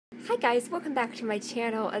Hi guys, welcome back to my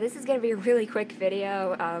channel. This is going to be a really quick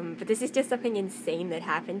video, but this is just something insane that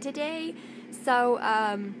happened today. So,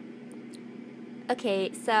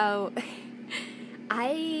 okay, so,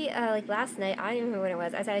 like last night, I don't even know when it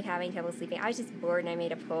was, I was having trouble sleeping. I was just bored and I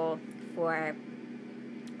made a poll for,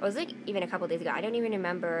 it was like even a couple days ago, I don't even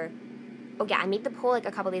remember. Oh yeah, I made the poll like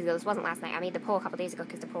a couple days ago. This wasn't last night. I made the poll a couple days ago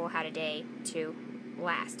because the poll had a day to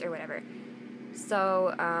last or whatever.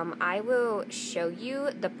 So, I will show you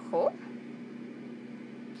the poll.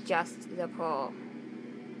 Just the poll.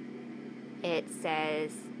 It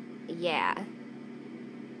says, yeah.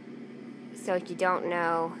 So if you don't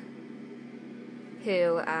know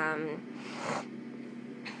who,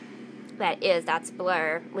 that is, that's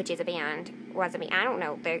Blur, which is a band. Was a band. I don't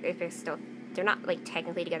know if they're still, they're not, like,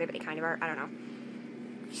 technically together, but they kind of are. I don't know.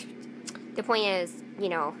 The point is, you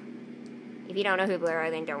know, if you don't know who Blur are,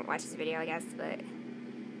 then don't watch this video, I guess, but,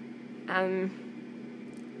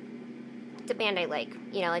 it's a band I like,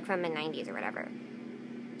 you know, like from the 90s or whatever.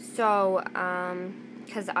 So,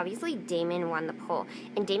 because obviously Damon won the poll,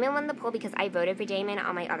 and Damon won the poll because I voted for Damon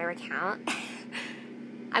on my other account.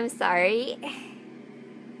 I'm sorry.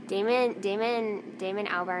 Damon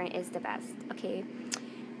Albarn is the best, okay?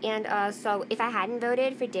 And, so, if I hadn't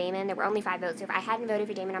voted for Damon, there were only 5 votes, so if I hadn't voted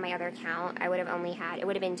for Damon on my other account, I would have only had, it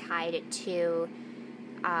would have been tied to,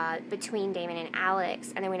 between Damon and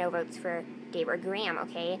Alex, and there were no votes for Gabe or Graham,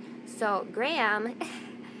 okay? So, Graham,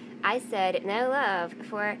 I said no love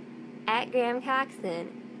for @Graham Coxon.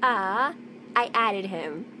 I added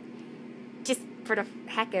him, just for the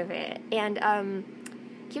heck of it, and,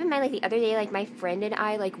 keep in mind, like, the other day, like, my friend and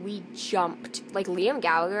I, like, we jumped, like, Liam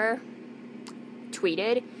Gallagher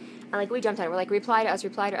tweeted, and, like, we jumped on it. We're like, reply to us,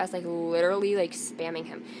 like, literally, like, spamming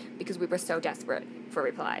him, because we were so desperate for a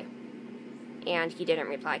reply, and he didn't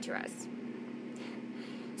reply to us.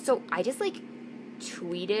 So, I just, like,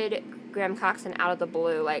 tweeted Graham Coxon out of the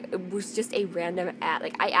blue, like, it was just a random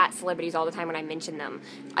like, I celebrities all the time when I mention them.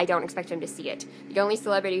 I don't expect them to see it. The only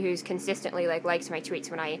celebrity who's consistently, like, likes my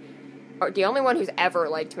tweets when or the only one who's ever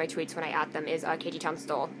liked my tweets when I them is, Katie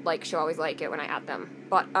Tunstall. Like, she'll always like it when I them.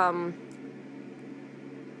 But,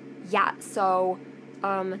 yeah, so,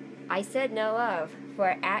 I said no love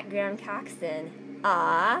for @Graham Coxon.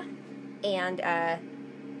 And,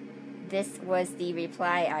 this was the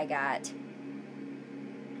reply I got.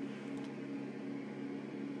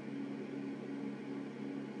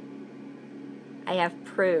 I have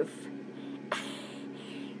proof.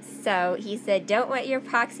 So, he said, don't want your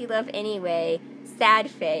proxy love anyway.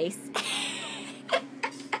 Sad face.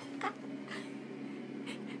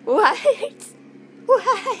 What?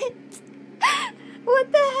 What?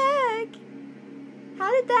 What the heck?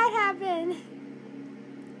 How did that happen?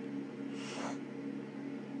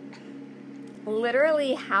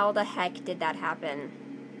 Literally, how the heck did that happen?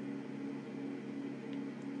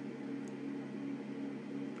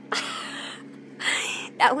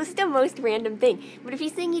 That was the most random thing. But if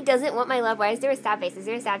he's saying he doesn't want my love, why is there a sad face? Is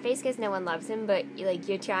there a sad face because no one loves him, but, like,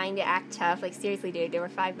 you're trying to act tough? Like, seriously, dude, there were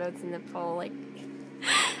 5 votes in the poll. Like,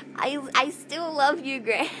 I still love you,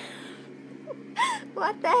 Graham.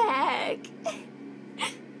 What the heck?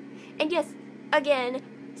 And yes, again,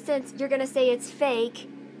 since you're gonna say it's fake,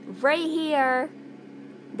 right here,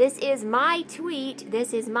 this is my tweet,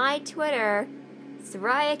 this is my Twitter,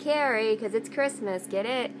 Mariah Carey, because it's Christmas, get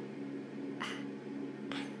it?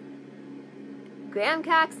 Graham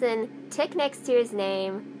Coxon, tick next to his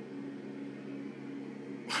name.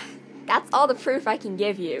 That's all the proof I can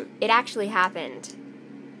give you. It actually happened.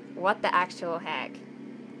 What the actual heck?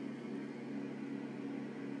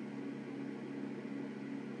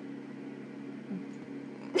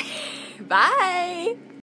 Bye!